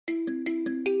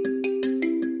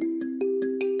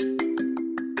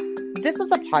This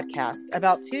is a podcast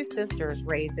about two sisters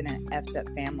raised in an effed up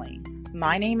family.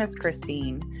 My name is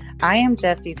Christine. I am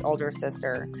Jessie's older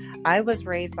sister. I was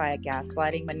raised by a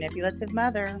gaslighting, manipulative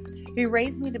mother who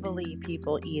raised me to believe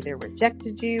people either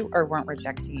rejected you or weren't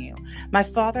rejecting you. My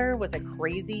father was a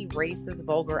crazy, racist,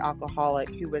 vulgar alcoholic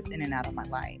who was in and out of my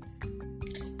life.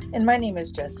 And my name is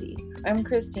Jessie. I'm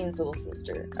Christine's little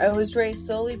sister. I was raised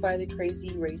solely by the crazy,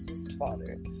 racist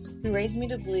father who raised me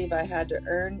to believe I had to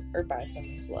earn or buy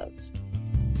someone's love.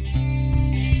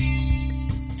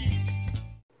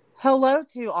 Hello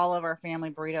to all of our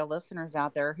Family Burrito listeners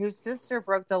out there whose sister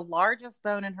broke the largest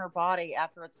bone in her body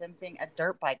after attempting a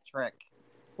dirt bike trick.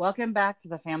 Welcome back to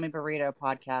the Family Burrito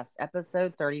podcast,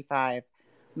 episode 35.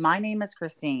 My name is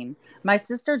Christine. My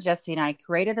sister Jessie and I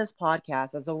created this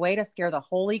podcast as a way to scare the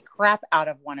holy crap out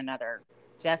of one another.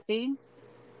 Jessie?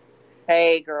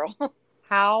 Hey, girl.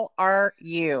 How are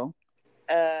you?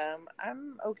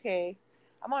 I'm okay.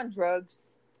 I'm on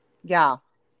drugs. Yeah.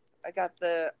 I got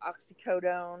the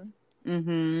oxycodone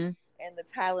and the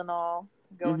Tylenol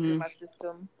going through my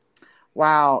system.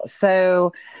 Wow.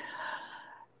 So,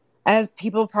 as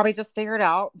people probably just figured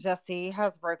out, Jessie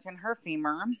has broken her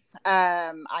femur.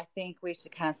 I think we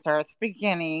should kind of start at the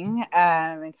beginning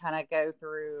and kind of go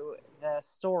through the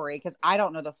story because I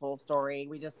don't know the full story.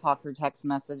 We just talked through text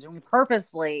message and we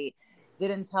purposely she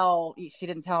didn't tell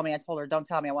me. I told her, don't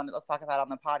tell me. Let's talk about it on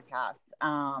the podcast.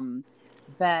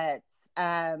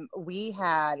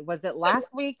 Was it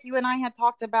last week you and I had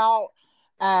talked about,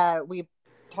 we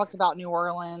talked about New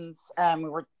Orleans. We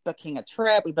were booking a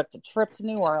trip. We booked a trip to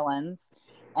New Orleans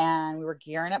and we were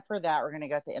gearing up for that. We're going to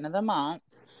go at the end of the month.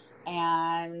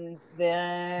 And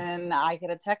then I get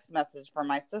a text message from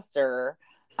my sister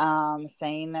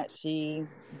saying that she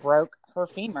broke her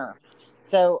femur.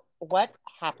 So what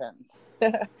happened?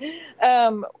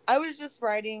 I was just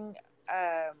riding,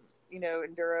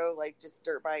 enduro, like just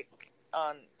dirt bikes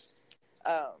on,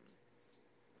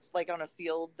 like on a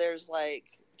field. There's like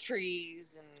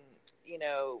trees and,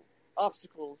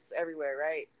 obstacles everywhere,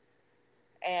 right?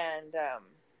 And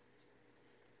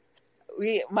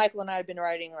Michael and I had been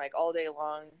riding like all day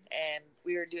long, and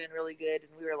we were doing really good, and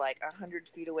we were like 100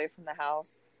 feet away from the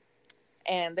house.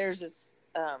 And there's this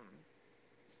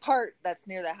part that's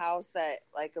near the house that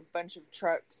like a bunch of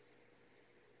trucks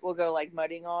will go like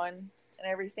mudding on and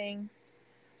everything.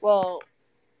 Well,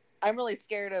 I'm really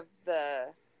scared of the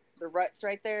ruts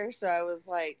right there, so I was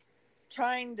like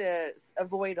trying to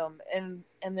avoid them, and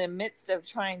in the midst of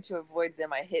trying to avoid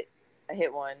them, I hit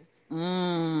one.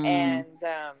 And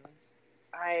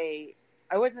I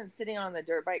wasn't sitting on the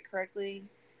dirt bike correctly.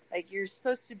 Like, you're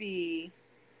supposed to be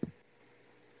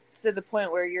to the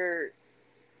point where you're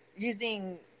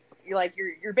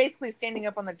basically standing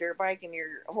up on the dirt bike and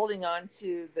you're holding on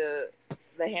to the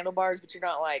handlebars, but you're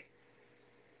not like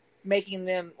making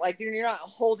them like you're not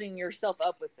holding yourself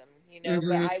up with them,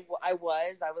 But I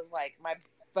was like, my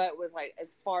butt was like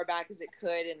as far back as it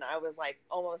could, and I was like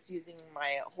almost using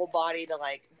my whole body to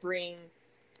like bring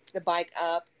the bike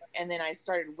up, and then I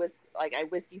started I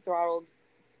whiskey throttled,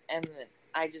 and then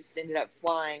I just ended up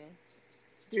flying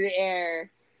through the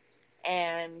air.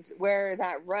 And where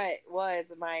that rut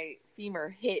was, my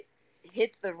femur hit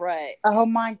the rut. Oh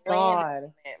my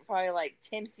God. Probably like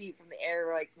 10 feet from the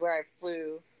air, like where I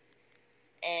flew.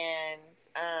 And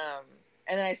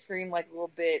then I screamed like a little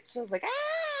bitch. I was like,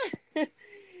 ah!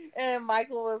 And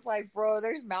Michael was like, bro,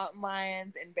 there's mountain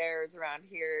lions and bears around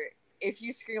here. If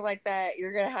you scream like that,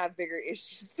 you're going to have bigger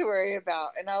issues to worry about.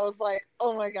 And I was like,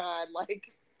 oh my God,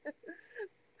 like,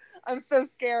 I'm so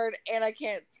scared and I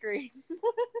can't scream.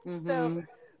 So,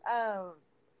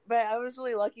 but I was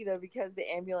really lucky though, because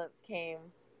the ambulance came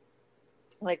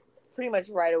like pretty much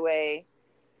right away.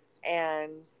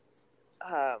 And,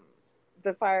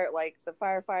 the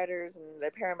firefighters and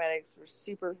the paramedics were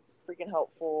super freaking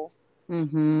helpful.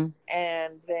 And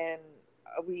then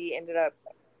we ended up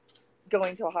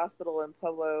going to a hospital in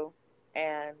Pueblo,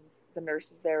 and the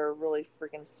nurses there were really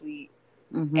freaking sweet.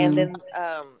 And then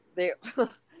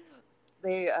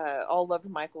they all loved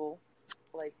Michael.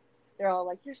 Like, they're all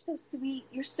like, you're so sweet,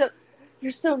 you're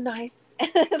so nice.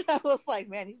 And I was like,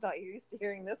 man, he's not used to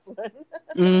hearing this one.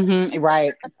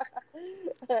 Right.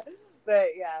 But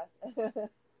yeah.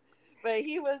 But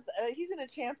he's in a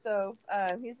champ though.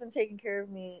 He's been taking care of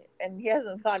me, and he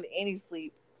hasn't gotten any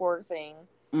sleep, poor thing.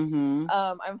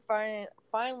 I'm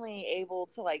finally able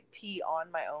to like pee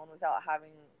on my own without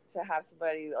having to have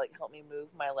somebody like help me move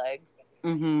my leg.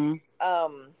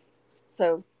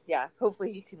 So yeah,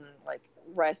 hopefully he can like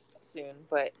rest soon.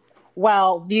 But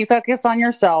Well, you focus on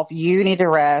yourself. You need to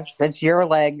rest. It's your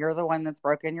leg. You're the one that's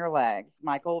broken your leg.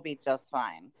 Michael will be just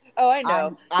fine. Oh, I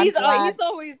know. I'm glad.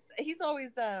 He's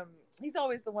always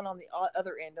the one on the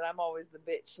other end, and I'm always the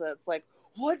bitch that's like,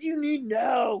 "What do you need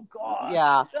now, God?"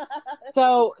 Yeah.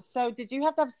 So did you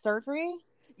have to have surgery?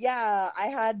 Yeah, I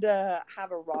had to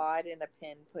have a rod and a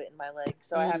pin put in my leg,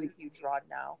 so I have a huge rod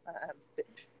now.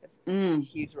 It's a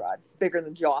huge rod. It's bigger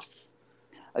than Joss.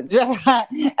 This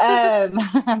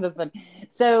one.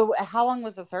 So how long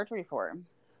was the surgery for?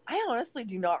 I honestly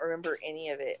do not remember any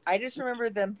of it. I just remember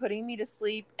them putting me to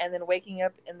sleep and then waking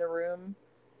up in the room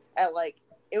at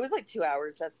it was like 2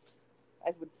 hours. That's,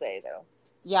 I would say, though.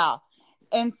 Yeah.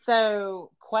 And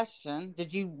so, question,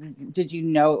 did you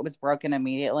know it was broken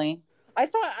immediately? I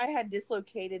thought I had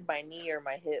dislocated my knee or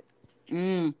my hip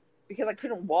because I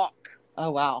couldn't walk.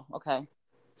 Oh, wow. Okay.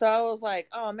 So I was like,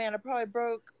 oh man, I probably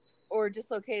broke or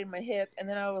dislocated my hip. And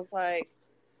then I was like,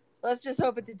 let's just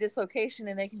hope it's a dislocation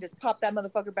and they can just pop that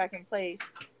motherfucker back in place.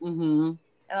 And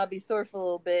I'll be sore for a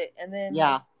little bit. And then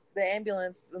the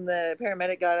ambulance and the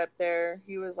paramedic got up there.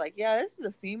 He was like, yeah, this is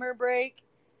a femur break.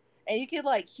 And you could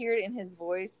hear it in his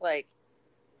voice,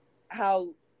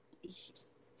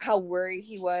 how worried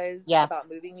he was about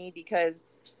moving me,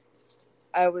 because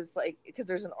I was like, because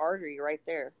there's an artery right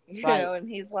there, you know, and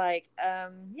he's like,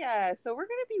 yeah, so we're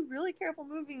going to be really careful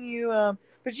moving you.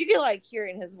 But you could hear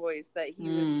it in his voice that he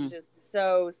was just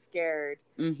so scared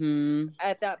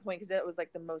at that point, because that was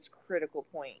the most critical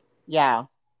point. Yeah.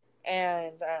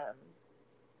 And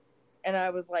I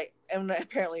was like, and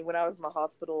apparently when I was in the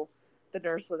hospital, the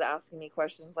nurse was asking me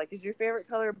questions like, is your favorite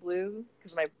color blue?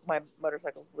 Because my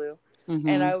motorcycle's blue.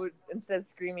 And I would, instead of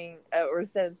screaming or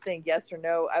instead of saying yes or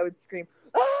no, I would scream,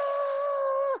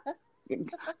 ah!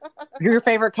 Your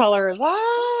favorite color is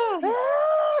ah!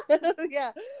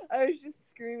 Yeah, I was just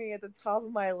screaming at the top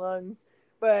of my lungs.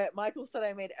 But Michael said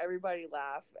I made everybody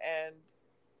laugh, and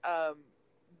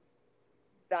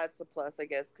that's a plus, I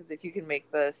guess, because if you can make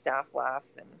the staff laugh,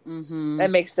 then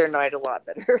that makes their night a lot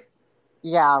better.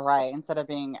 Yeah, right. Instead of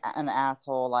being an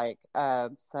asshole like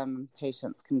some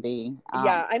patients can be.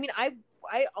 Yeah, I mean, I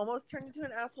almost turned into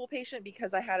an asshole patient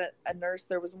because I had a nurse.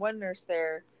 There was one nurse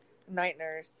there, night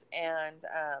nurse, and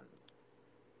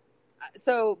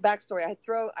so backstory: I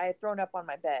had thrown up on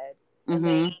my bed, and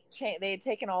they had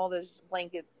taken all the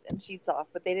blankets and sheets off,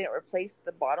 but they didn't replace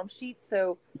the bottom sheet.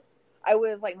 So I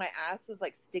was my ass was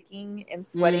sticking and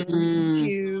sweating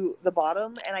to the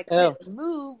bottom, and I couldn't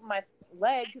move my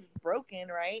leg because it's broken,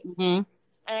 right?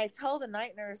 And I tell the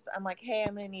night nurse, I'm like, hey,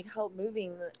 I'm gonna need help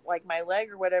moving my leg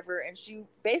or whatever, and she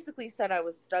basically said I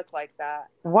was stuck like that.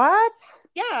 What?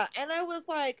 Yeah, and I was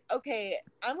like, okay,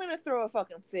 I'm gonna throw a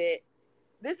fucking fit.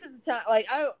 This is the time.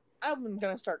 I'm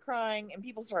gonna start crying, and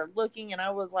people started looking, and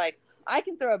I was like, I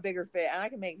can throw a bigger fit, and I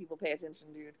can make people pay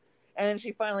attention, dude. And then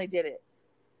she finally did it.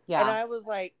 Yeah. And I was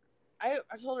like, I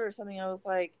told her something. I was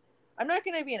like, I'm not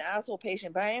going to be an asshole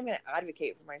patient, but I am going to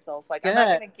advocate for myself. I'm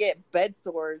not going to get bed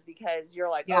sores because you're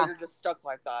like, oh, you're just stuck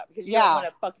like that. Because you don't want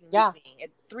to fucking leave me.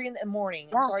 It's 3 a.m. I'm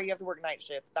sorry you have to work night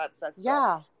shift. That sucks.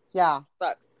 Yeah. Yeah.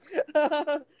 Sucks.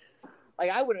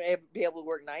 I wouldn't be able to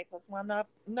work nights. That's why I'm not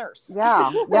a nurse.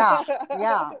 Yeah. Yeah.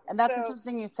 Yeah. And that's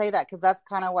interesting you say that, because that's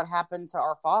kind of what happened to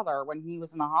our father when he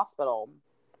was in the hospital.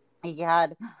 He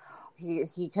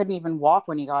couldn't even walk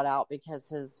when he got out because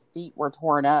his feet were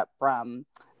torn up from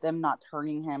them not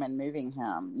turning him and moving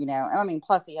him, you know. I mean,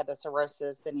 plus he had the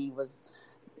cirrhosis, and he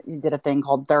did a thing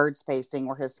called third spacing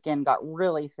where his skin got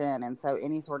really thin, and so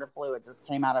any sort of fluid just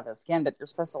came out of his skin, but you're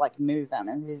supposed to move them,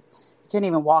 and he couldn't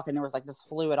even walk, and there was just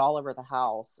fluid all over the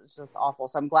house. It's just awful.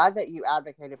 So I'm glad that you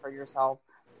advocated for yourself.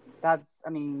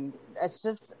 It's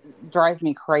just drives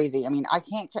me crazy. I mean,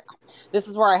 this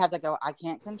is where I have to go. I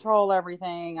can't control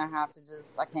everything. I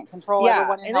can't control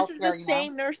everyone in healthcare. And this is the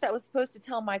same nurse that was supposed to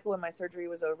tell Michael when my surgery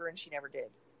was over, and she never did.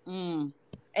 And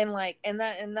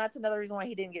that's another reason why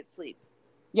he didn't get sleep.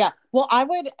 Yeah. Well,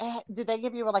 did they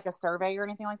give you a survey or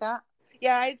anything like that?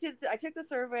 Yeah, I took the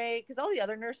survey because all the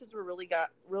other nurses were really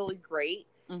great.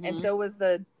 And so was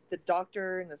the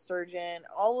doctor and the surgeon.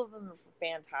 All of them were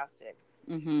fantastic.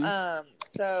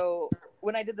 So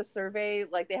when I did the survey,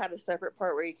 they had a separate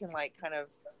part where you can kind of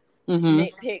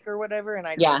nitpick or whatever, and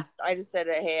I just said,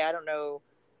 hey, I don't know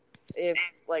if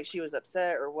she was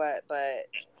upset or what, but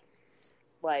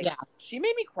she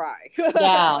made me cry.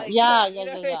 Yeah.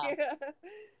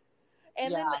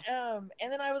 And then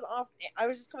I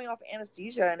was just coming off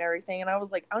anesthesia and everything, and I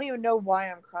was like, I don't even know why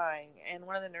I'm crying. And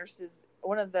one of the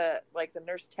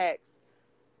nurse techs,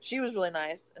 she was really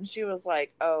nice, and she was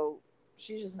like, oh,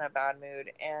 she's just in a bad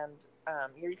mood, and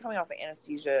you're coming off of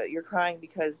anesthesia. You're crying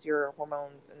because your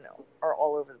hormones are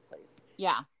all over the place.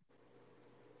 Yeah.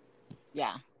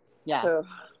 So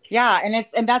yeah,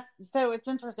 and that's so it's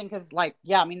interesting because like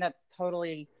I mean that's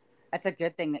a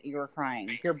good thing that you were crying.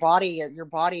 Your body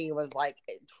was like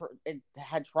it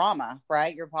had trauma,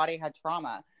 right? Your body had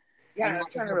trauma. Yeah, And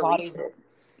it's trying to release it.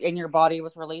 And your body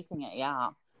was releasing it. Yeah.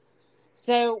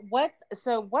 So what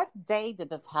day did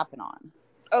this happen on?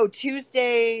 Oh,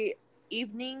 Tuesday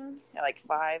evening at like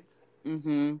 5.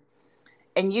 Mm-hmm.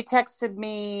 And you texted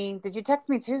me. Did you text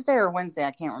me Tuesday or Wednesday?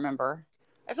 I can't remember.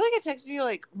 I feel like I texted you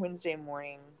like Wednesday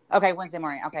morning. Okay, Wednesday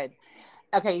morning. Okay.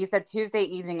 You said Tuesday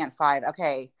evening at 5.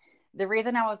 Okay. The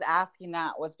reason I was asking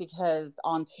that was because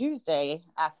on Tuesday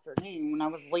afternoon when I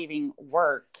was leaving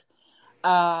work,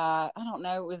 I don't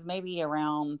know, it was maybe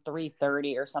around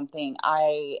 3:30 or something.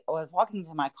 I was walking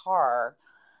to my car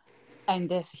and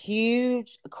this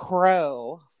huge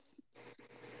crow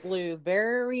flew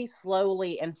very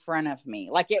slowly in front of me.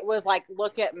 Like it was like,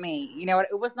 look at me. You know,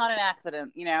 it was not an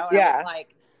accident, you know? And I was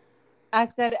like, I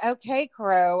said, okay,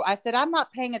 crow. I said, I'm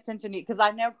not paying attention to you because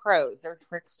I know crows. They're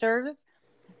tricksters.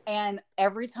 And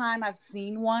every time I've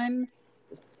seen one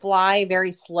fly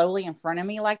very slowly in front of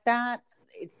me like that,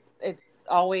 it's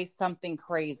always something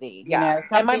crazy. You know,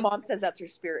 and my mom says that's her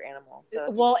spirit animal.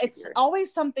 So well, it's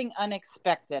always something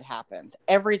unexpected happens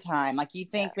every time. Like you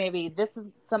think maybe this is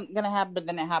something going to happen, but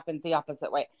then it happens the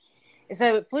opposite way.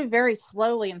 So it flew very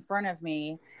slowly in front of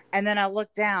me. And then I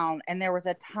looked down and there was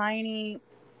a tiny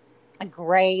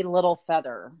gray little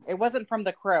feather. It wasn't from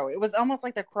the crow. It was almost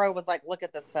like the crow was like, look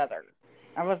at this feather.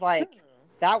 I was like,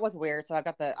 that was weird. So I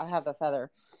have the feather.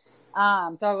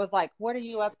 So I was like, what are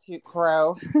you up to,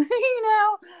 crow?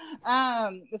 You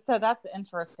know? So that's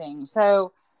interesting.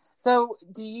 So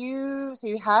you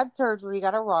had surgery, you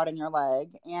got a rod in your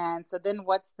leg. And so then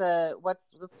what's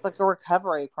like a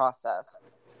recovery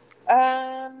process?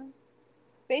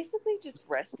 Basically just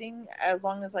resting as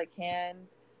long as I can,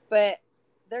 but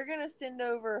they're going to send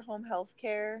over home health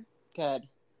care. Good.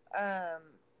 A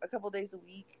couple days a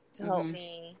week to help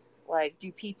me like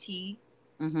do PT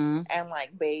and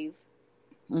like bathe.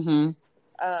 The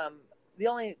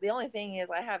only thing is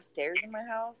I have stairs in my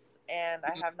house and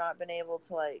I have not been able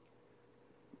to like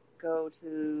go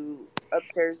to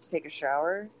upstairs to take a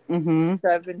shower. So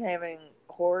I've been having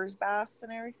horrors baths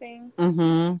and everything.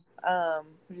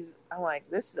 Which is, I'm like,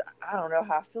 I don't know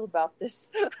how I feel about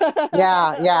this.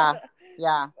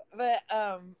 Yeah. But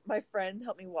my friend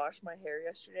helped me wash my hair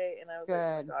yesterday, and I was like,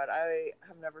 oh my God, I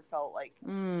have never felt like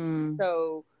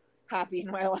so happy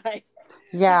in my life.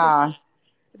 Yeah.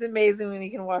 It's amazing when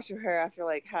you can wash your hair after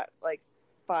like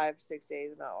 5-6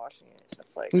 days of not washing it.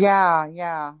 That's like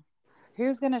yeah.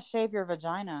 Who's gonna shave your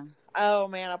vagina? Oh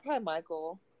man, I'll probably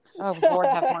Michael. Oh Lord,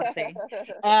 have mercy.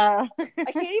 I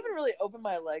can't even really open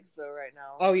my legs though right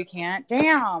now. Oh, you can't?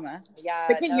 Damn. Yeah.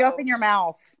 But can you open your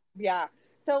mouth? Yeah.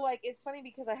 So like it's funny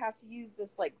because I have to use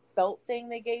this like belt thing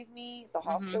they gave me at the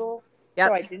hospital.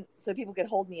 So so people could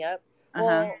hold me up.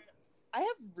 Well, I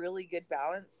have really good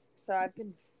balance, so I've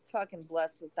been fucking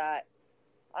blessed with that.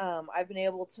 I've been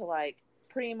able to like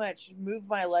pretty much move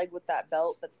my leg with that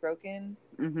belt that's broken,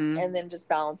 and then just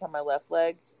balance on my left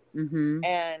leg.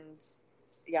 And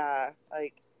yeah,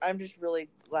 like I'm just really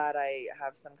glad I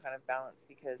have some kind of balance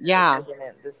because if I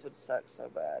didn't, this would suck so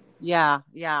bad. Yeah.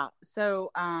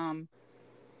 So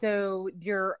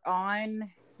you're on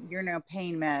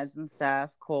pain meds and stuff.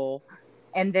 Cool.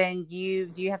 And then do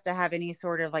you have to have any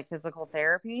sort of like physical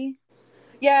therapy?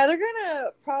 Yeah, they're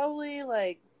gonna probably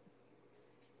like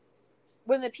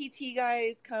when the PT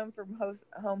guys come from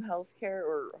home health care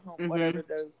or home whatever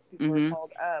those people are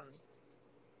called,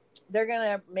 they're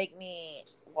gonna make me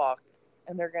walk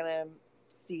and they're gonna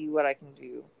see what I can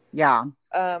do. Yeah.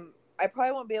 I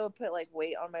probably won't be able to put like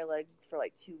weight on my leg for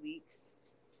like 2 weeks.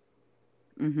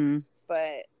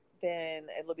 But then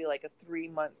it'll be like a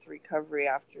 3-month recovery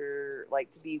after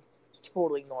like to be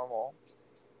totally normal.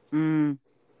 You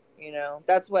know,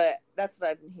 that's what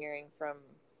I've been hearing from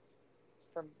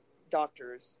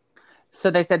doctors. So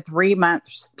they said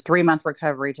 3-month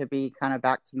recovery to be kind of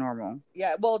back to normal.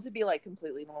 Yeah, well, to be like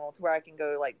completely normal to where I can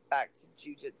go like back to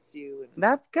jujitsu.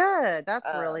 That's good. That's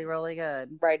really, really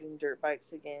good. Riding dirt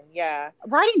bikes again. Yeah.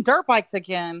 Riding dirt bikes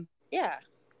again. Yeah.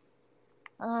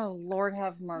 Oh, Lord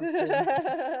have mercy.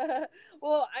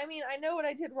 Well, I mean, I know what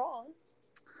I did wrong.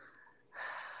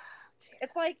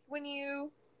 It's like when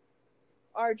you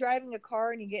are driving a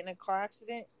car and you get in a car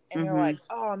accident and you're like,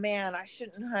 oh man, I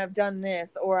shouldn't have done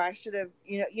this, or I should have,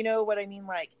 you know what I mean?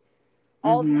 Like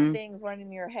all these things run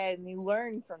in your head and you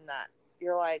learn from that.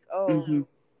 You're like, oh,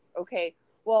 okay.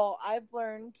 Well, I've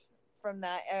learned from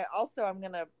that. Also, I'm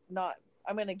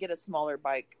gonna get a smaller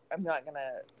bike. I'm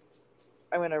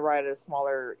gonna ride a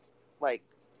smaller, like,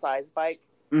 size bike.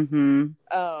 Mm-hmm.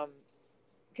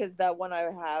 Because that one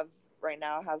I have right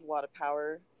now has a lot of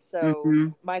power. So Mm-hmm.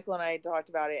 Michael and I talked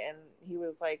about it, and he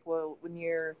was like, "Well, when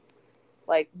you're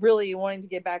like really wanting to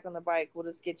get back on the bike, we'll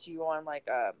just get you on like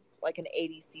an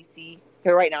 80cc.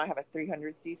 Because right now I have a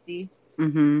 300cc."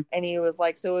 Mm-hmm. And he was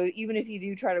like, "So even if you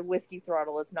do try to whiskey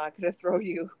throttle, it's not going to throw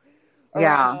you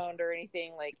Yeah. around or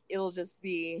anything. Like, it'll just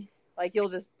be like you'll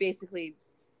just basically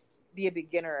be a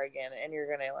beginner again, and you're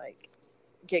gonna like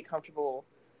get comfortable."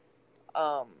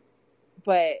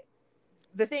 But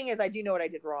the thing is, I do know what I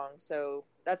did wrong, so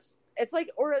it's like,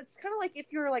 or it's kind of like if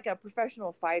you're like a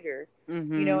professional fighter,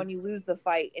 Mm-hmm. and you lose the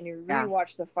fight, and you Yeah.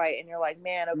 rewatch the fight, and you're like,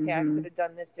 man, okay, I Mm-hmm. could have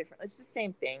done this different. It's the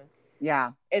same thing.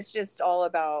 Yeah. It's just all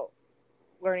about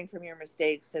learning from your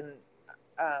mistakes, and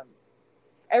um,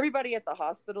 everybody at the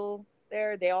hospital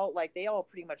there, they all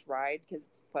pretty much ride because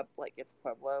it's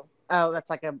Pueblo. Oh, that's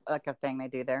like a thing they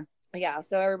do there. Yeah,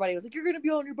 so everybody was like, "You're gonna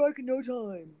be on your bike in no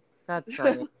time." That's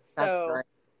great. That's So great.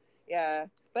 yeah,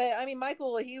 but I mean,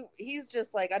 Michael, he's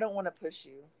just like, I don't want to push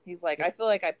you. He's like, I feel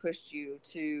like I pushed you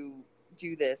to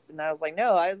do this, and I was like,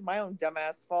 no, it was my own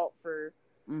dumbass fault for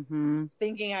Mm-hmm.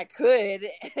 thinking I could.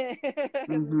 And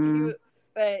Mm-hmm.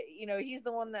 but he's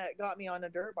the one that got me on a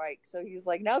dirt bike, so he's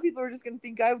like, now people are just gonna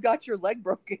think I've got your leg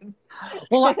broken.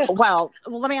 Well,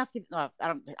 let me ask you. I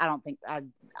don't think I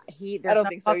there's don't no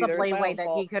think so either. It's possibly my way own that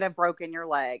fault. he could have broken your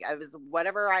leg. I was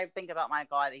whatever I think about my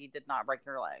God that he did not break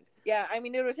your leg. Yeah, I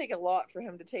mean, it would take a lot for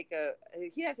him to take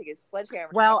he'd have to take a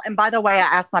sledgehammer. Well, and by the way, I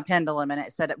asked my pendulum and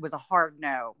it said it was a hard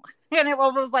no. And it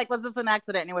was like, was this an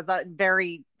accident? And it was a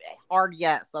very hard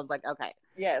yes. I was like, okay.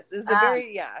 Yes, it's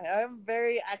I'm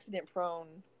very accident prone.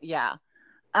 Yeah.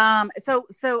 So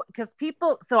because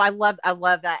I love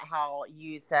that how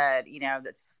you said,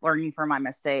 that's learning from my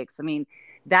mistakes. I mean,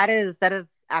 that is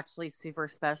actually super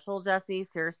special, Jessie,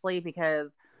 seriously,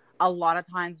 because a lot of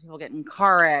times people get in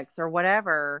car wrecks or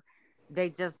whatever, they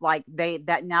just like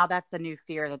now that's a new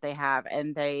fear that they have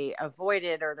and they avoid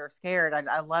it or they're scared.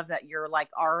 I love that you're like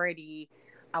already,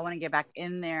 I want to get back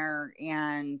in there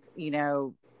and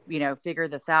figure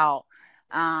this out.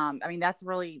 I mean, that's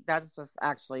just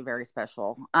actually very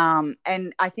special.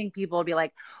 And I think people will be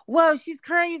like, whoa, she's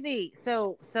crazy.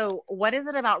 So what is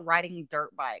it about riding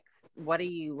dirt bikes? What do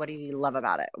you love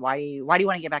about it? Why do you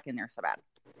want to get back in there so bad?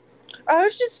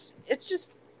 It's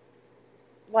just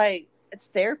like, it's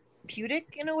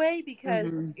therapeutic in a way,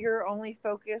 because Mm-hmm. you're only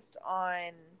focused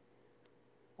on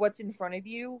what's in front of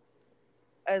you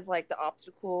as like the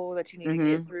obstacle that you need to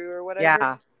Mm-hmm. get through or whatever.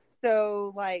 Yeah.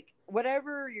 So like,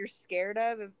 whatever you're scared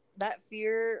of, if that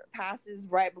fear passes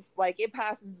right it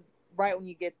passes right when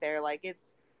you get there. Like,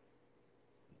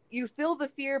 you feel the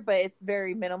fear, but it's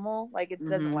very minimal. Like, it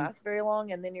doesn't Mm-hmm. last very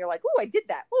long, and then you're like, "Oh, I did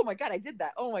that! Oh my god, I did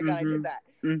that! Oh my god, I did that!"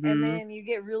 Mm-hmm. And then you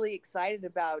get really excited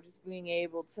about just being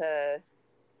able to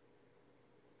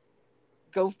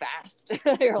go fast.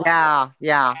 You're like,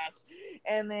 yeah. fast.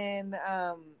 And then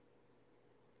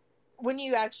when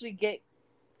you actually get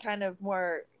kind of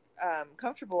more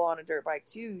comfortable on a dirt bike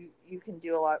too, you can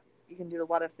do a lot. You can do a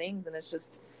lot of things, and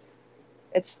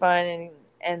it's fun,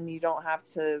 and you don't have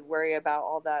to worry about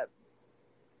all that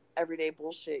everyday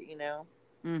bullshit.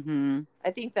 Mm-hmm. I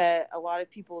think that a lot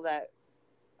of people that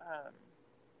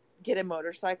get a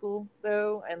motorcycle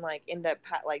though, and like end up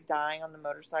like dying on the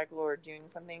motorcycle or doing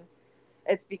something,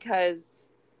 it's because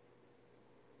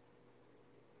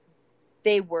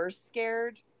they were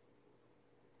scared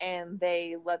and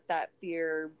they let that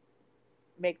fear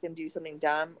make them do something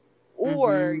dumb.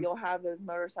 Or Mm-hmm. you'll have those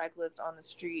motorcyclists on the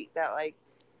street that like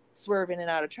swerve in and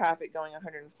out of traffic going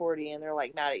 140, and they're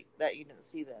like mad that you didn't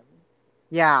see them.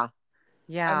 Yeah. And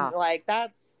Yeah. like,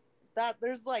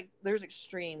 there's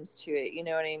extremes to it, you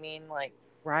know what I mean? Like,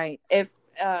 Right.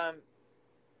 um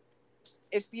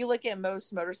if you look at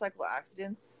most motorcycle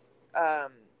accidents,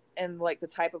 and like the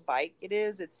type of bike it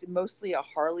is, it's mostly a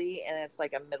Harley, and it's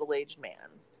like a middle-aged man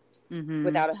Mm-hmm.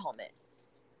 without a helmet.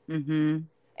 Mm-hmm.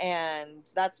 And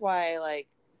that's why, like,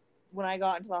 when I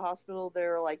got into the hospital, they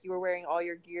were like, you were wearing all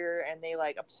your gear, and they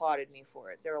like applauded me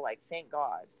for it. They were like, thank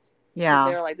God. Because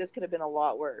they Yeah. were like, this could have been a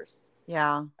lot worse.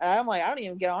 Yeah. And I'm like, I don't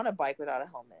even get on a bike without a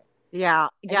helmet. Yeah.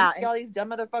 And Yeah. you see all these dumb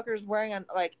motherfuckers wearing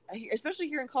like, especially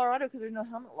here in Colorado, because there's no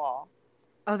helmet law.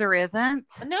 Oh, there isn't?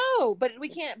 No, but we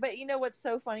can't. But you know what's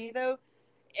so funny though?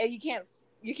 You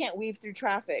can't weave through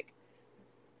traffic,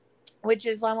 which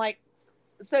is, I'm like,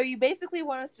 so you basically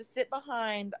want us to sit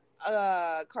behind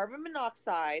carbon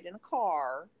monoxide in a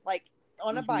car, like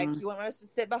on a bike. Mm-hmm. You want us to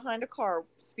sit behind a car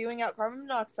spewing out carbon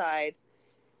monoxide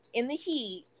in the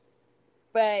heat,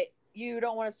 but you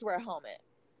don't want us to wear a helmet.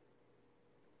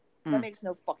 That Mm. makes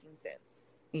no fucking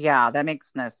sense. Yeah, that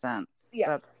makes no sense. Yeah.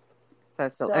 That's so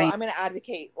silly. So I mean, I'm going to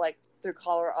advocate, like, through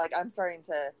Colorado. Like, I'm starting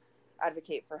to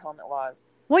advocate for helmet laws.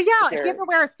 well, yeah, if you have to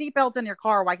wear a seatbelt in your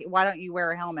car, why don't you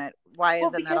wear a helmet? Why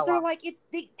isn't that a because they're law? like,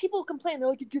 people complain. They're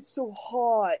like, it gets so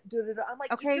hot. I'm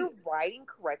like, Okay. if you're riding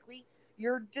correctly,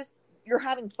 you're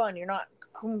having fun. You're not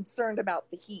concerned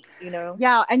about the heat, you know?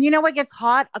 Yeah, and you know what gets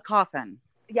hot? A coffin.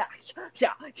 Yeah,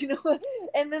 you know,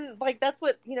 and then like that's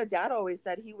what Dad always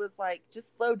said. He was like,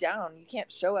 just slow down. You can't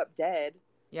show up dead.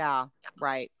 Yeah,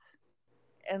 right.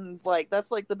 And like that's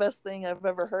like the best thing I've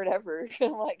ever heard ever.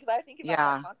 Like, because I think about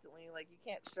that constantly. Like, you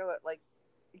can't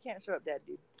show up dead,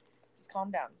 dude. Just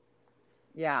calm down.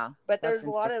 Yeah, but there's a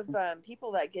lot of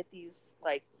people that get these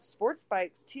like sports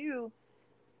bikes too,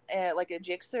 like a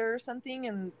Gixxer or something,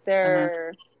 and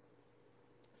they're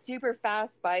super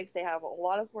fast bikes. They have a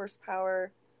lot of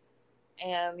horsepower.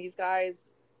 And these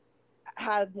guys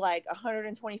had like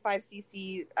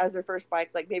 125cc as their first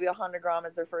bike, like maybe a Honda Grom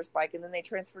as their first bike, and then they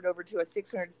transferred over to a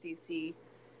 600cc,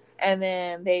 and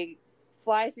then they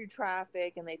fly through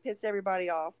traffic and they piss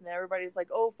everybody off, and everybody's like,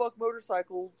 "Oh, fuck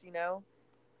motorcycles," you know.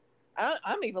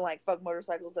 I'm even like, "Fuck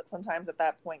motorcycles" sometimes at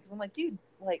that point, because I'm like, dude,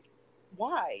 like,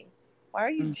 why are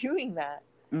you doing that?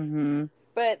 Mm-hmm.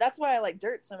 But that's why I like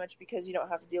dirt so much, because you don't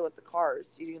have to deal with the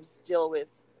cars. You can just deal with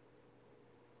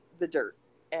the dirt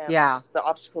and the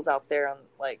obstacles out there, on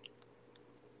like,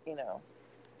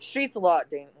 streets a lot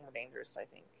more dangerous, I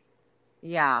think.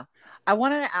 Yeah, I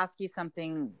wanted to ask you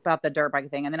something about the dirt bike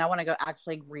thing, and then I want to go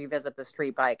actually revisit the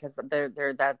street bike, because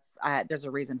there's a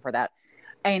reason for that.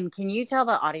 And can you tell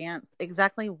the audience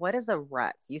exactly what is a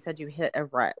rut? You said you hit a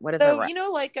rut. What is a rut?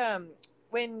 Like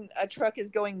when a truck is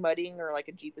going mudding, or like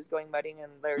a Jeep is going mudding,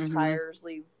 and their tires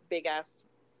leave big ass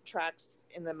tracks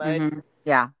in the mud.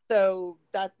 Yeah. So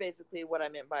that's basically what I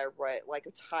meant by a rut, like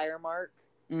a tire mark.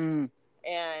 And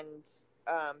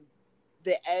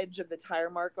the edge of the tire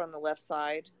mark on the left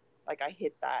side, like I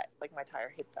hit that, like my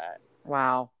tire hit that.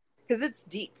 Wow. Because it's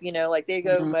deep, like they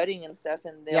go mudding and stuff,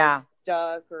 and they'll get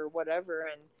stuck or whatever,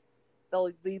 and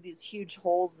they'll leave these huge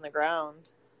holes in the ground,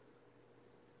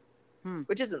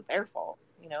 which isn't their fault.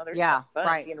 They're just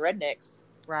fun being rednecks.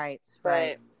 Right.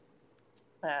 But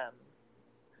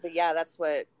yeah, that's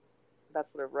what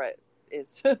a rut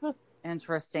is.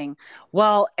 Interesting.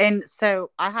 Well, and so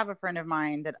I have a friend of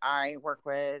mine that I work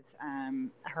with.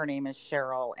 Her name is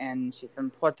Cheryl, and she's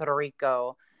from Puerto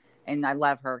Rico, and I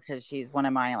love her because she's one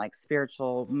of my like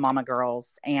spiritual mama girls.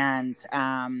 And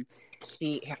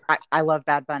I love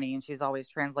Bad Bunny, and she's always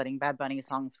translating Bad Bunny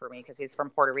songs for me because he's from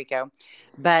Puerto Rico.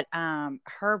 But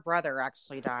her brother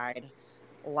actually died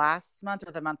last month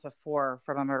or the month before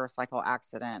from a motorcycle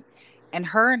accident. And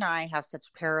her and I have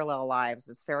such parallel lives.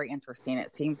 It's very interesting.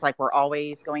 It seems like we're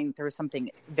always going through something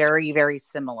very, very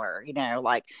similar,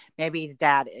 like maybe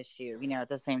dad issue, at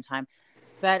the same time.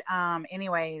 But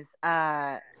anyways,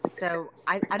 so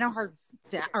I know her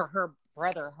dad, or her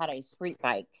brother had a street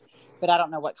bike, but I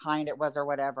don't know what kind it was or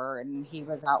whatever. And he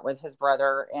was out with his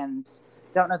brother, and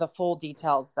don't know the full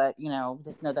details, but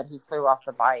just know that he flew off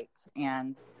the bike.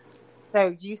 And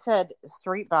so you said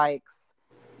street bikes,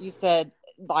 you said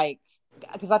like,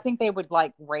 because I think they would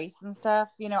like race and stuff,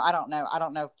 I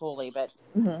don't know fully, but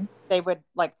they would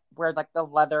like wear like the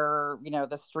leather,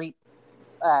 the street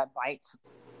bike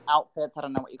outfits. I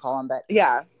don't know what you call them, but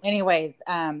yeah. Anyways,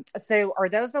 so are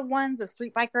those the ones, the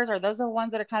street bikers? Are those the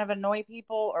ones that are kind of annoy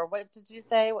people, or what did you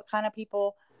say? What kind of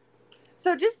people?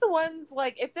 So just the ones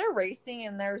like if they're racing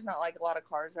and there's not like a lot of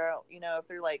cars out, if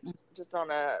they're like just on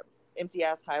a empty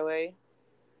ass highway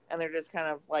and they're just kind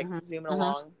of like zooming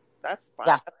along. That's fine.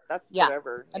 Yeah. That's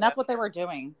whatever. And that's what they were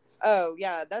doing. Oh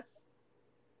yeah, that's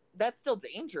still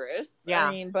dangerous. Yeah. I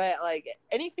mean, but like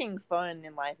anything fun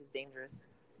in life is dangerous.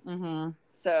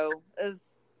 So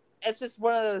it's just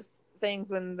one of those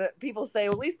things when the people say,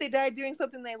 well, at least they died doing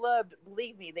something they loved.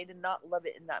 Believe me, they did not love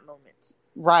it in that moment.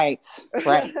 Right.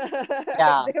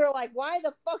 Yeah. They were like, why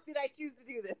the fuck did I choose to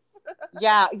do this?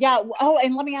 Yeah. Oh,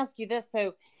 and let me ask you this.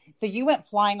 So you went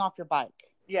flying off your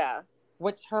bike. Yeah.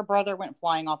 Which her brother went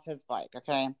flying off his bike.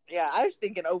 Okay. Yeah. I was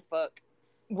thinking, oh, fuck.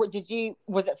 Was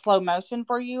it slow motion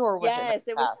for you, or was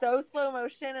it was so slow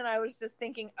motion, and I was just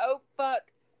thinking, oh, fuck.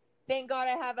 Thank God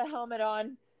I have a helmet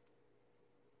on.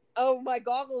 Oh, my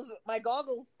goggles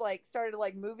like started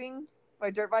like moving,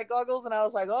 my dirt bike goggles, and I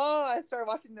was like, oh, I started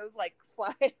watching those like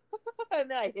slide,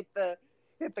 and then I hit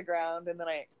the ground, and then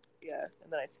I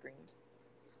screamed.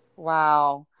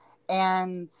 Wow.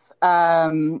 And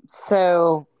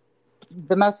so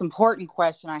the most important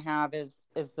question I have is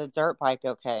the dirt bike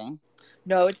okay?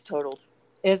 No, it's totaled.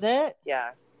 Is it?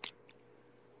 Yeah.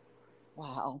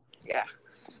 Wow. Yeah.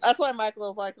 That's why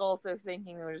Michael is like also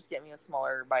thinking we'll just get me a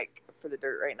smaller bike for the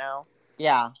dirt right now.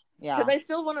 Yeah. Yeah. Because I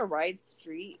still want to ride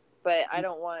street, but I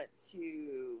don't want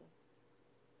to.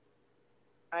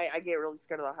 I get really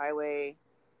scared of the highway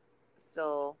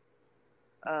still.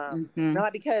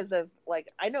 Not because of,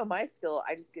 like, I know my skill,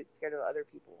 I just get scared of other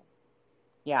people.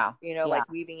 Yeah. You know, Yeah. like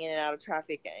weaving in and out of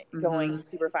traffic, going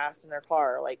super fast in their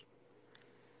car. Like,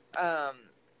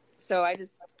 so I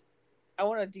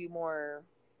want to do more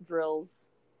drills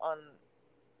on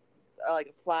like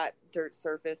a flat dirt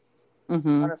surface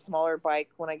on a smaller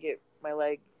bike when I get my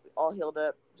leg all healed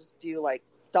up. Just do like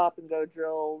stop and go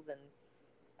drills and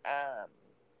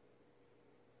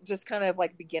just kind of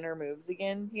like beginner moves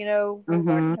again, you know,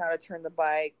 learning how to turn the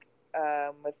bike,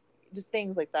 with just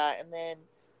things like that. And then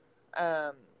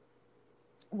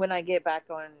when I get back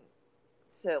on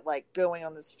to like going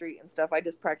on the street and stuff, I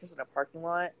just practice in a parking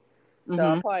lot. So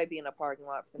I'll probably be in a parking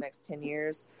lot for the next 10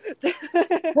 years.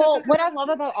 Well, what I love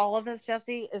about all of this,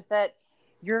 Jessie, is that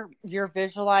you're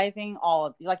visualizing all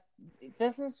of, like,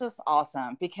 this is just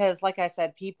awesome because, like I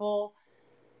said,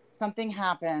 something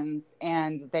happens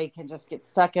and they can just get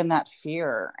stuck in that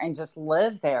fear and just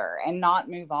live there and not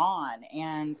move on.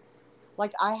 And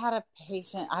like I have a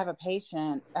patient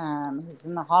who's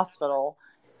in the hospital.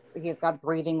 He's got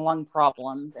breathing lung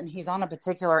problems and he's on a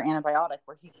particular antibiotic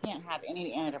where he can't have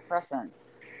any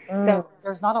antidepressants. So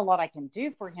there's not a lot I can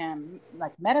do for him,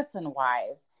 like medicine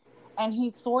wise. And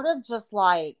he's sort of just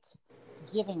like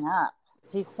giving up.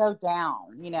 He's so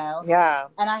down, you know? Yeah.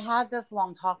 And I had this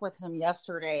long talk with him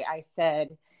yesterday. I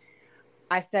said,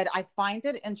 I find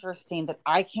it interesting that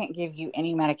I can't give you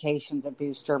any medication to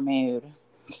boost your mood.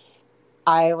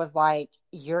 I was like,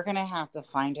 you're going to have to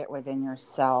find it within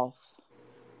yourself.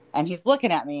 And he's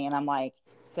looking at me and I'm like,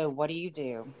 so what do you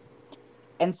do?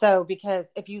 And so, because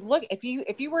if you were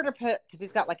to put, because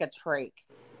he's got like a trach,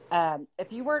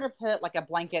 if you were to put like a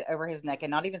blanket over his neck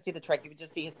and not even see the trach, you would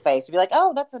just see his face. You'd be like,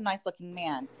 oh, that's a nice looking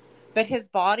man. But his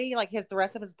body, like the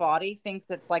rest of his body thinks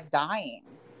it's like dying.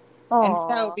 Aww. And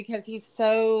so, because he's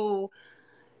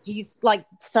like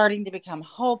starting to become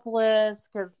hopeless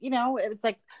because, you know, it's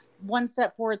like one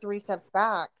step forward, three steps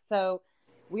back. So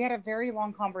we had a very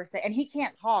long conversation and he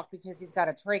can't talk because he's got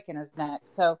a trach in his neck.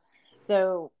 So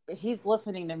he's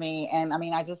listening to me. And I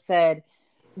mean, I just said,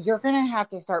 you're going to have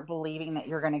to start believing that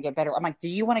you're going to get better. I'm like, do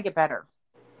you want to get better?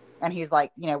 And he's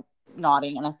like, you know,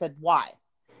 nodding. And I said, why?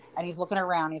 And he's looking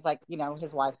around. He's like, you know,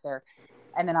 his wife's there.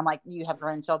 And then I'm like, you have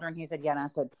grandchildren? He said, yeah. And I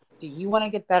said, do you want to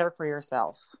get better for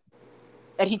yourself?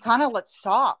 And he kind of looked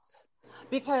shocked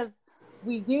because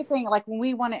we do think like when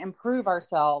we want to improve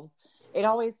ourselves, it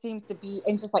always seems to be,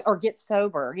 and just like, or get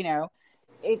sober, you know,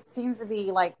 it seems to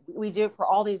be like we do it for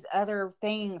all these other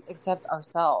things except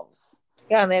ourselves.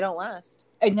 Yeah, and they don't last.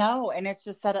 I know, and it's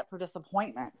just set up for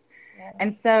disappointment. Yeah.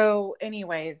 And so,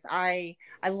 anyways, I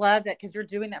love that because you're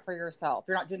doing that for yourself.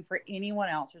 You're not doing it for anyone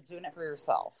else. You're doing it for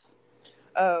yourself.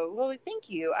 Oh, well, thank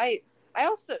you. I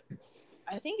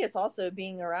think it's also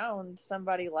being around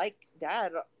somebody like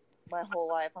Dad my whole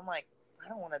life. I'm like, I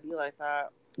don't want to be like that.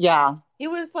 Yeah. He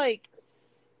was like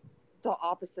the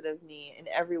opposite of me in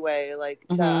every way, like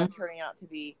that I'm turning out to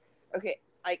be. Okay,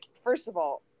 like, first of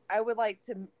all, I would like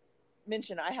to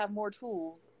mention I have more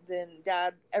tools than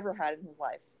Dad ever had in his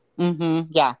life.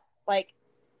 Yeah. Like,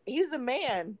 he's a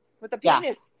man with a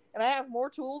penis, and I have more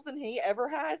tools than he ever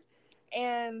had,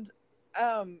 and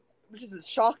which is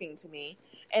shocking to me.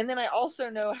 And then I also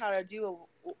know how to do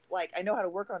I know how to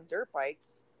work on dirt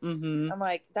bikes. I'm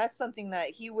like, that's something that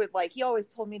he would like. He always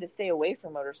told me to stay away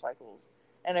from motorcycles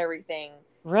and everything.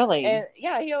 Really? And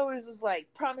yeah, he always was like,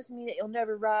 promise me that you'll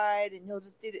never ride, and he'll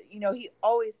just do it. You know, he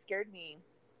always scared me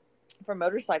from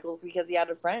motorcycles because he had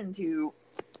a friend who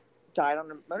died on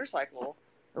a motorcycle.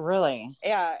 Really?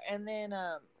 Yeah. And then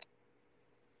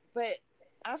but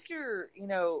after, you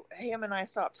know, him and I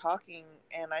stopped talking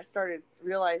and I started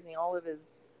realizing all of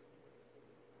his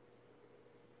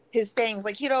sayings,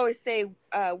 like he'd always say,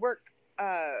 work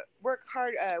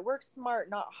hard, work smart,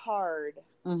 not hard.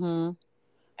 And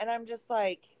I'm just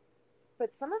like,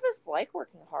 but some of us like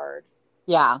working hard.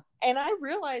 Yeah. And I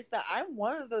realized that I'm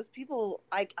one of those people,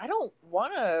 like, I don't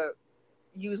want to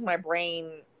use my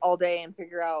brain all day and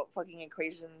figure out fucking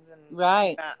equations and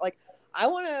right. Like, I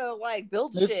want to like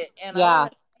build shit and I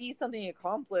want to see something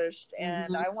accomplished,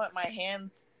 and I want my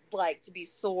hands like to be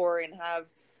sore and have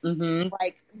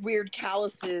like weird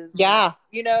calluses. Yeah. And,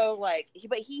 you know, like,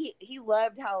 but he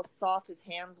loved how soft his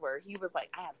hands were. He was like,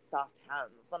 I have soft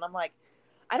hands. And I'm like,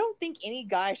 I don't think any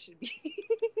guy should be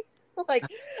like,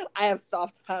 I have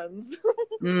soft hands.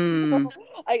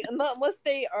 Unless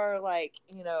they are like,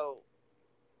 you know,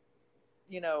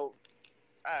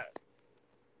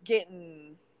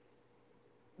 getting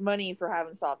money for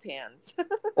having soft hands.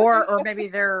 or maybe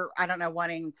they're, I don't know,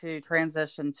 wanting to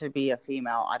transition to be a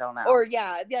female. I don't know. Or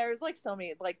there's like so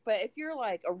many, like, but if you're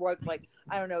like a rug, like,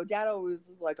 I don't know, dad always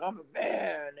was like, I'm a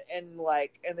man, and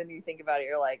like, and then you think about it,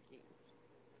 you're like,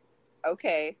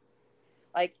 okay,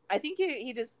 like, I think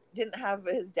he just didn't have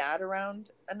his dad around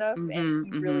enough, and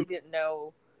he really didn't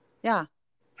know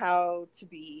how to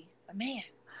be a man.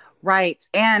 Right.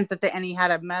 And he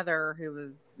had a mother who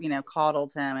was,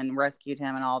 coddled him and rescued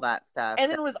him and all that stuff.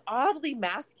 And then was oddly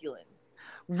masculine.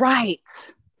 Right.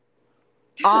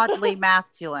 Oddly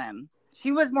masculine.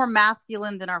 She was more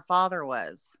masculine than our father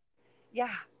was.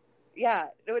 Yeah. Yeah.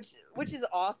 Which is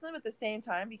awesome at the same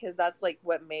time, because that's like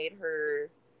what made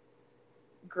her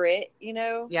grit,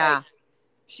 Yeah. Like,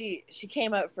 she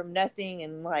came up from nothing,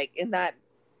 and like, in that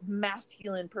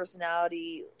masculine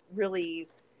personality really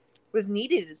was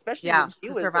needed, especially when she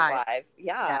was alive.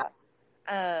 Yeah.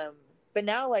 But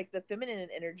now, like, the feminine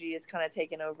energy is kind of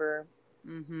taken over.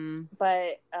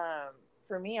 But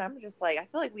for me, I'm just like, I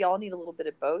feel like we all need a little bit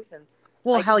of both. And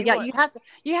like, hell yeah, you have to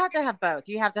have both.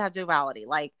 You have to have duality.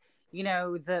 Like,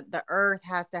 the earth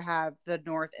has to have the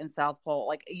north and south pole.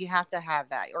 Like, you have to have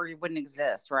that, or you wouldn't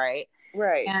exist, right?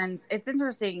 Right. And it's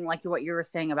interesting, like what you were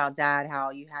saying about dad,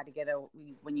 how you had to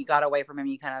when you got away from him,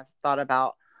 you kind of thought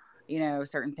about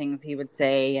certain things he would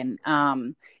say. And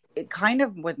it kind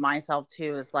of with myself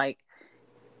too is like,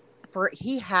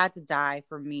 he had to die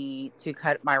for me to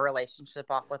cut my relationship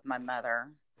off with my mother,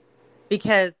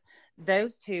 because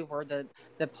those two were the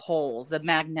poles, the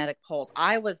magnetic poles.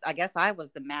 I guess I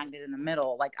was the magnet in the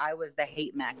middle. Like, I was the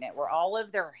hate magnet, where all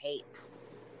of their hate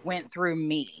went through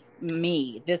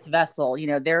me, this vessel,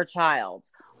 their child.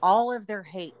 All of their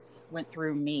hate went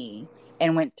through me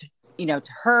and went to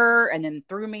her, and then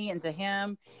through me into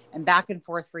him, and back and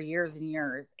forth for years and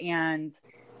years. And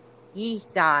he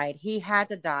died. He had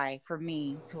to die for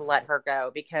me to let her go,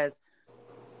 because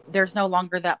there's no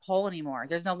longer that pole anymore.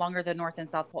 There's no longer the north and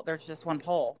south pole. There's just one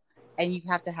pole, and you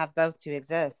have to have both to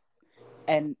exist.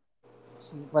 And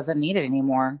she wasn't needed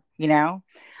anymore,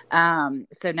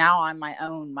 So now I'm my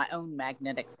own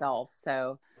magnetic self.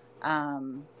 So,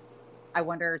 I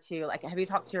wonder too, like, have you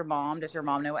talked to your mom? Does your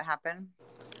mom know what happened?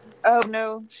 Oh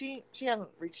no, she hasn't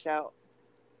reached out.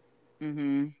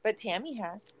 But Tammy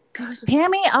has.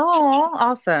 Tammy, oh,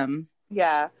 awesome.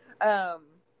 Yeah. I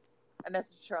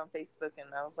messaged her on Facebook,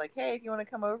 and I was like, hey, if you want to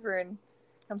come over and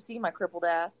come see my crippled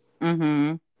ass.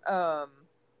 But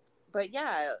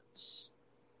yeah,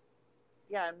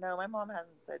 no, my mom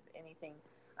hasn't said anything.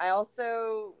 I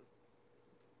also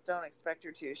don't expect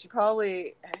her to. She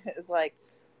probably is like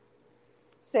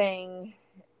saying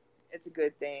it's a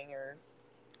good thing or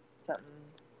something,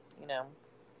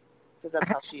 because that's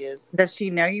how she is. Does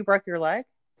she know you broke your leg?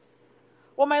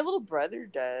 Well, my little brother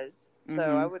does,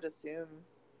 so I would assume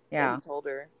that he told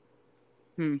her.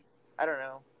 I don't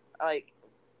know. Like,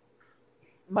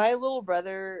 my little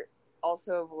brother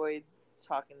also avoids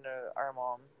talking to our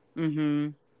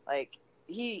mom. Like,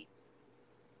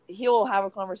 he'll have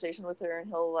a conversation with her, and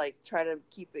he'll like try to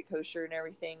keep it kosher and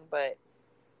everything, but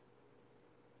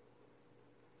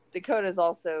Dakota's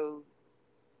also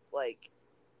like,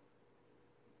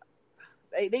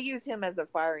 they use him as a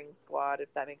firing squad,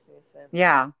 if that makes any sense.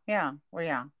 Well,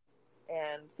 yeah.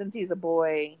 And since he's a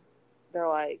boy, they're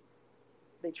like,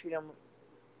 they treat him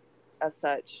as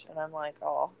such, and I'm like,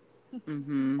 oh,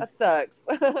 that sucks.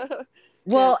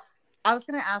 Well, I was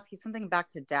going to ask you something back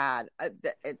to dad.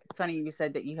 It's funny you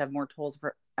said that you have more tools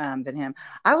than him.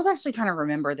 I was actually trying to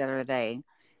remember the other day.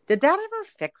 Did dad ever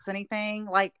fix anything?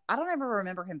 Like, I don't ever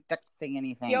remember him fixing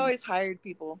anything. He always hired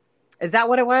people. Is that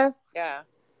what it was? Yeah.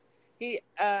 He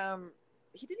didn't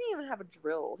even have a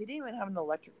drill. He didn't even have an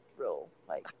electric drill.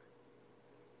 Like,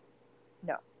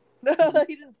 no.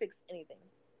 He didn't fix anything.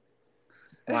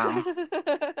 Wow.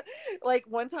 Like,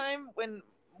 one time when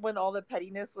all the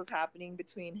pettiness was happening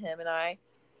between him and I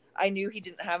knew he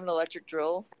didn't have an electric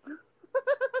drill.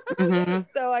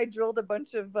 So I drilled a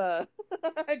bunch of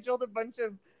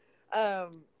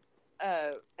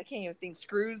I can't even think,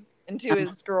 screws into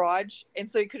his garage, and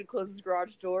so he couldn't close his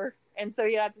garage door, and so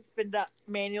he had to spin up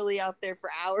manually out there for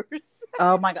hours.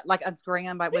 Oh my god, like unscrewing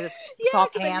him with his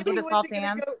soft hands.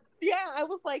 Yeah, I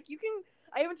was like,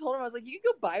 I even told him, I was like, you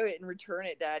can go buy it and return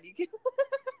it, Dad. You can.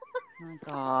 Oh my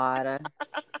god.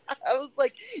 I was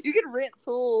like, you can rent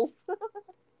tools.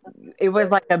 It was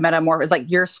like a metamorphosis. Like,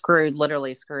 you're screwed,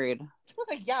 literally screwed.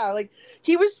 Yeah, like,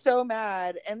 he was so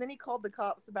mad, and then he called the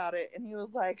cops about it, and he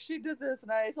was like, she did this,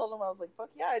 and I told him, I was like, fuck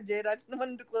yeah, I did. I didn't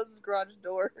want him to close his garage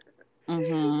door.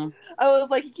 Mm-hmm. I was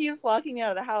like, he keeps locking me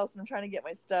out of the house, and I'm trying to get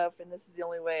my stuff, and this is the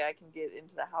only way I can get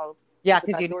into the house. Yeah, The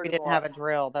because back you door doesn't didn't have lock. a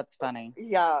drill. That's funny.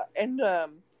 Yeah, and the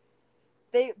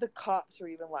cops were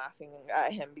even laughing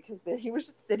at him because he was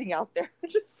just sitting out there,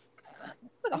 just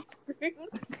unscrewing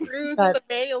screws with a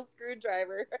manual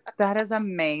screwdriver. That is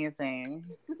amazing.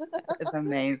 That is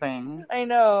amazing. I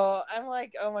know. I'm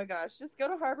like, oh my gosh, just go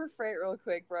to Harbor Freight real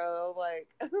quick, bro. Like,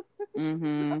 it's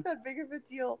not that big of a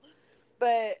deal.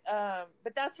 But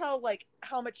that's how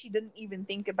much he didn't even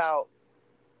think about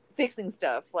fixing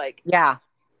stuff. Like, yeah,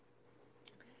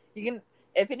 you can,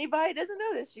 if anybody doesn't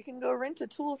know this, you can go rent a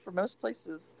tool for most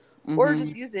places, or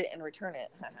just use it and return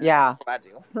it. Yeah, that's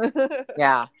what I do.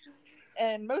 Yeah.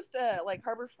 And most like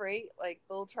Harbor Freight, like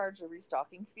they'll charge a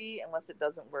restocking fee unless it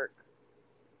doesn't work.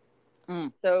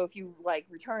 So if you like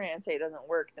return it and say it doesn't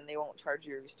work, then they won't charge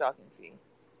you a restocking fee.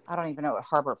 I don't even know what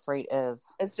Harbor Freight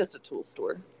is. It's just a tool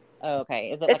store. Oh, okay.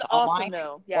 Is it it's like awesome online?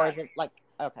 though. Yeah. Or is it like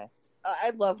okay?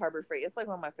 I love Harbor Freight. It's like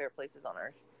one of my favorite places on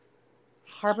earth.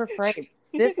 Harbor Freight.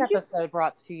 This episode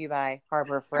brought to you by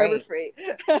Harbor Freight. Harbor Freight.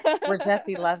 Where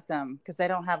Jessie loves them because they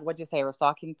don't have, what'd you say, a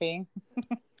restocking fee?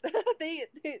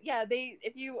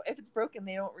 If it's broken,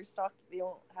 they don't restock. They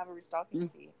don't have a restocking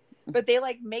fee. But they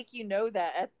like make you know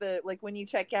that at the like when you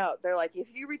check out, they're like, if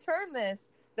you return this,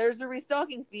 there's a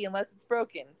restocking fee unless it's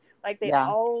broken. Like they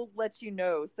all let you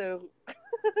know. So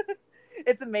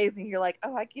it's amazing. You're like,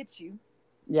 oh, I get you.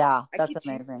 Yeah, that's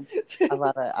amazing. I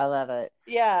love it. I love it.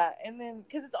 Yeah, and then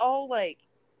because it's all like,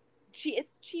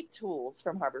 it's cheap tools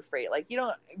from Harbor Freight. Like you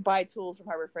don't buy tools from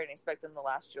Harbor Freight and expect them to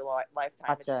last your lifetime.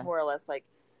 Gotcha. It's more or less like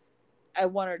a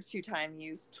 1 or 2 time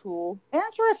use tool.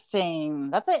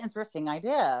 Interesting. That's an interesting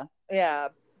idea. Yeah,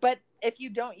 but if you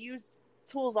don't use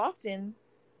tools often,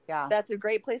 that's a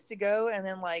great place to go. And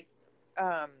then like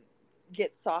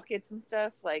get sockets and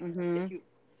stuff. Like if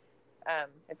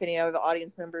any of the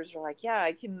audience members are like, yeah,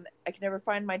 I can never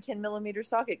find my 10 millimeter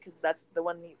socket because that's the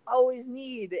one you always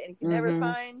need, and you can never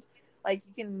find. Like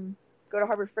you can go to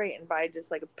Harbor Freight and buy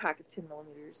just like a pack of 10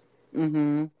 millimeters,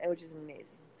 which is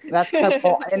amazing. That's so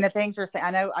cool. And the things you're saying,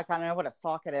 I kind of know what a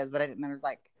socket is, but I didn't know there's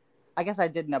like, I guess I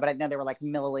did know, but I didn't know they were like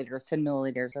milliliters, 10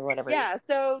 milliliters or whatever. Yeah.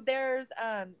 So there's,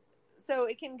 so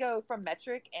it can go from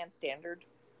metric and standard,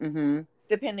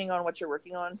 depending on what you're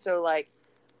working on. So like,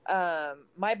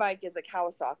 my bike is a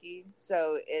Kawasaki,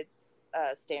 so it's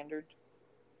standard.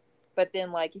 But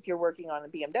then like if you're working on a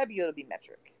BMW, it'll be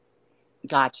metric.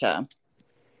 Gotcha.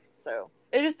 So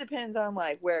it just depends on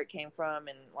like where it came from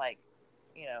and like,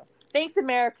 thanks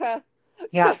America.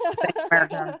 Yeah, thanks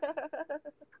America.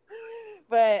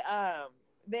 But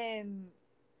then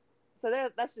so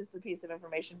that's just a piece of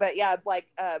information. But yeah, like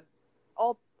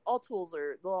all tools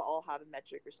they'll all have a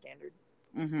metric or standard.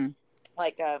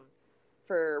 Like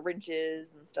for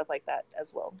wrenches and stuff like that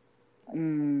as well.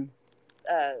 You'll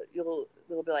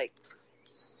be like,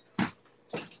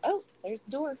 oh, there's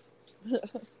the door.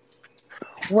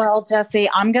 Well, Jessie,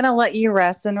 I'm gonna let you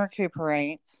rest and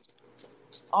recuperate.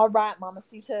 All right,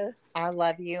 Mamacita. I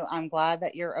love you. I'm glad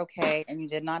that you're okay and you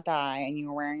did not die and you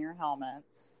were wearing your helmet.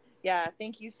 Yeah,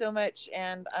 thank you so much.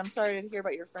 And I'm sorry to hear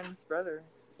about your friend's brother.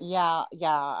 Yeah.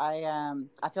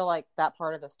 I feel like that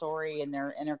part of the story and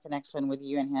their interconnection with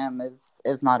you and him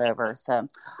is not over. So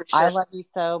sure. I love you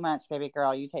so much, baby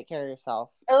girl. You take care of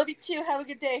yourself. I love you too. Have a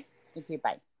good day. You too.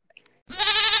 Bye.